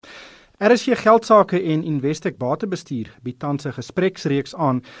RSG Geldsaake en Investec Batebestuur bied tans 'n gespreksreeks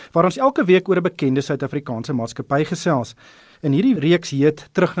aan waar ons elke week oor 'n bekende Suid-Afrikaanse maatskappy gesels. In hierdie reeks heet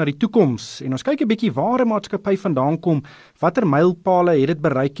Terug na die toekoms en ons kyk 'n bietjie waar 'n maatskappy vandaan kom, watter mylpale het dit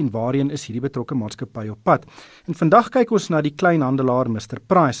bereik en waarheen is hierdie betrokke maatskappy op pad. En vandag kyk ons na die kleinhandelaar Mr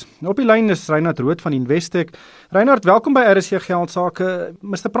Price. Op die lyn is Rhynhardt Roodt van Investec. Rhynhardt, welkom by RSG Geldsaake.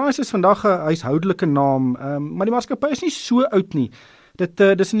 Mr Price is vandag 'n huishoudelike naam, maar die maatskappy is nie so oud nie.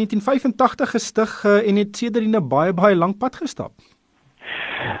 Dis in 1985 gestig en het sedertdien 'n baie lank pad gestap.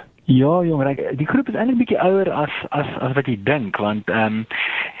 Ja, jong, die groep is eintlik 'n bietjie ouer as wat jy dink, want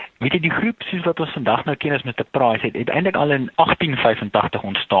weet jy, die groep soos wat ons vandag nou ken as Mr Price het eintlik al in 1885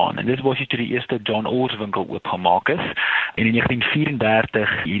 ontstaan. En dit was toe die eerste John Oors winkel oopgemaak is. En in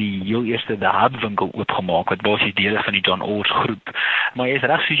 1934 hierdie heel eerste The Hub winkel oopgemaak wat basies deel is van die John Oors groep. Maar jy is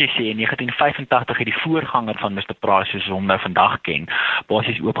reg soos jy sê, in 1985 het die voorganger van Mr Price soos hom nou vandag ken,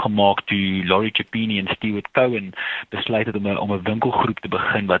 basies oopgemaak toe Laurie Chapini en Stewart Cohen besluit het om 'n winkelgroep te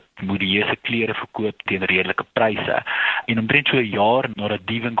begin wat modieuse klere verkoop teen redelike pryse. En omtrent so 'n jaar nadat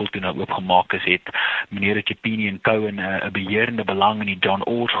die winkel toe nou oopgemaak is, het meneer Chapini en Cohen 'n beheerende belang in die John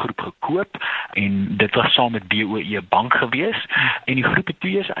Oors groep gekoop en dit was saam met BOE bank gewees. En die groep het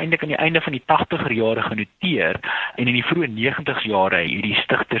toe is eintlik aan die einde van die 80er jare genoteer en in die vroeë 90's jare het die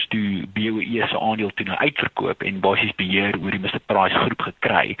stigters toe BOE se aandeel toe nou uitverkoop en basies beheer oor die Mr Price groep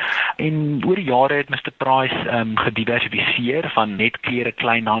gekry. En oor die jare het Mr Price gediversifiseer van net klere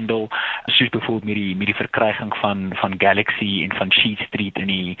kleinhandel, soos byvoorbeeld met die verkryging van Galaxy en van Sheet Street in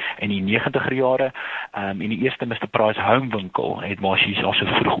die 90er jare. En die eerste Mr Price home winkel het basies al so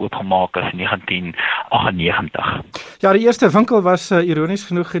vroeg oopgemaak as 1998. Ja, die eerste winkel was ironies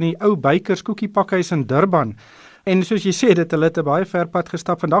genoeg in die ou Bykers koekiepakhuis in Durban. En soos jy sê, hulle het 'n baie ver pad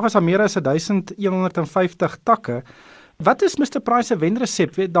gestap. Vandag is daar meer as 1150 takke. Wat is Mr Price se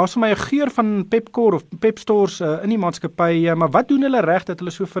wenresep? Daar's vir my 'n geur van Pepkor of Pepstores in die maatskappy, maar wat doen hulle reg dat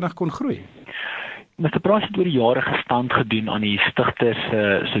hulle so vinnig kon groei? Mr Price het oor die jare gestand gedoen aan die stigters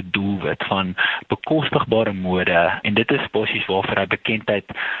se doelwit van bekostigbare mode en dit is basies waarvoor hy bekendheid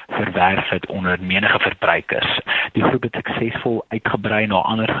verwerf het onder menige verbruikers. Die groep het suksesvol uitgebrei na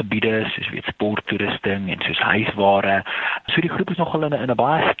ander gebiede soos sporttoerusting en soos huisware. So die groep is nogal in 'n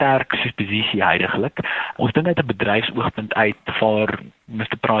baie sterk posisie huidigelik. Ons dink uit 'n bedryfsoogpunt uit waar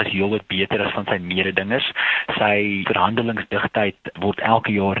Mr Price heelwat beter as van sy mededingers. Sy verhandelingsdigtheid word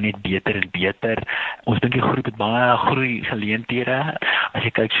elke jaar net beter en beter. Ons dink die groep het baie groei geleenthede. As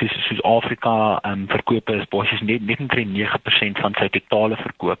jy kyk soos Afrika verkope is basies net omtrent 9% van sy totale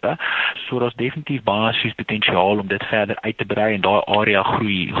verkope. So daar's definitief baie soos potensiaal om dit verder uit te brei en daai area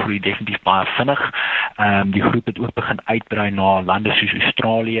groei definitief baie vinnig. Die groep het ook begin uitbrei na lande soos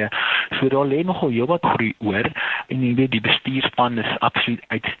Australië. So daar lê nogal heelwat groei oor en jy weet die bestuurspan is absoluut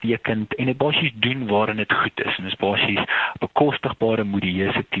uitstekend en dit basies doen waarin dit goed is en dit is basies bekostigbare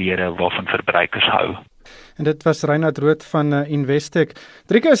modieuse klere waarvan verbruikers hou. En dit was Rhynhardt Roodt van Investec.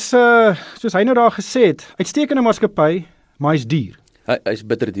 Driekus, soos hy nou daar gesê het, uitstekende maatskappy, maar hy's duur. Hy is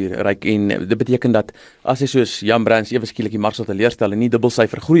bitterduur, ryk, en dit beteken dat as hy soos Jan Brands ewe skielik die mark sal teleurstel en nie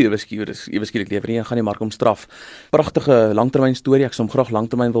dubbelsyfer groei ewe skielik lewer nie, gaan die mark hom straf. Pragtige langtermyn storie, ek sou hom graag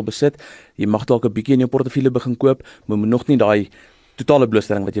langtermyn wil besit. Jy mag dalk 'n bietjie in jou portefeulje begin koop, maar moet nog nie daai totale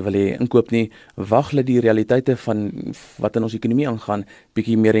blootstelling wat jy wil hê inkoop nie. Wag dat die realiteite van wat in ons ekonomie aangaan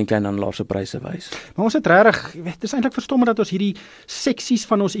bietjie meer en kleinhandelaar se pryse wys. Maar ons het regtig, dit is eintlik verstommend dat ons hierdie seksies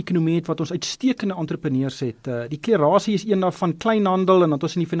van ons ekonomie het wat ons uitstekende entrepreneurs het. Die klerasie is een daarvan, kleinhandel, en dat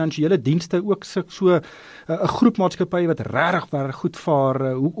ons in die finansiële dienste ook so 'n groep maatskappye wat regtig goed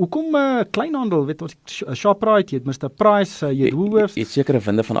vaar. Hoekom kleinhandel? Weet ons Shoprite, jy het Mr Price, jy het Woolworths. Jy het sekere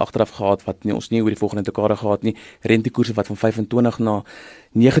winde van agteraf gehad wat ons nie oor die volgende dekade gehad nie. Rentekoerse wat van 25 na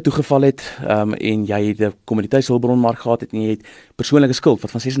 9 toegeval het, en jy het 'n kommoditeitshulpbronmark gehad het en jy het persoonlike skuld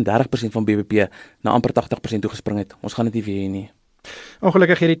wat van 36% van BBP na amper 80% toegespring het. Ons gaan dit nie weer hê nie.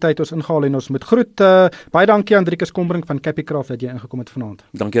 Ongelukkig het die tyd ons ingehaal en ons moet groet. Baie dankie aan Driekus Kombrink van Capicraft dat jy ingekom het vanaand.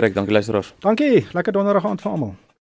 Dankie Ryk, dankie luisteraars. Dankie, lekker donderdag aand vir almal.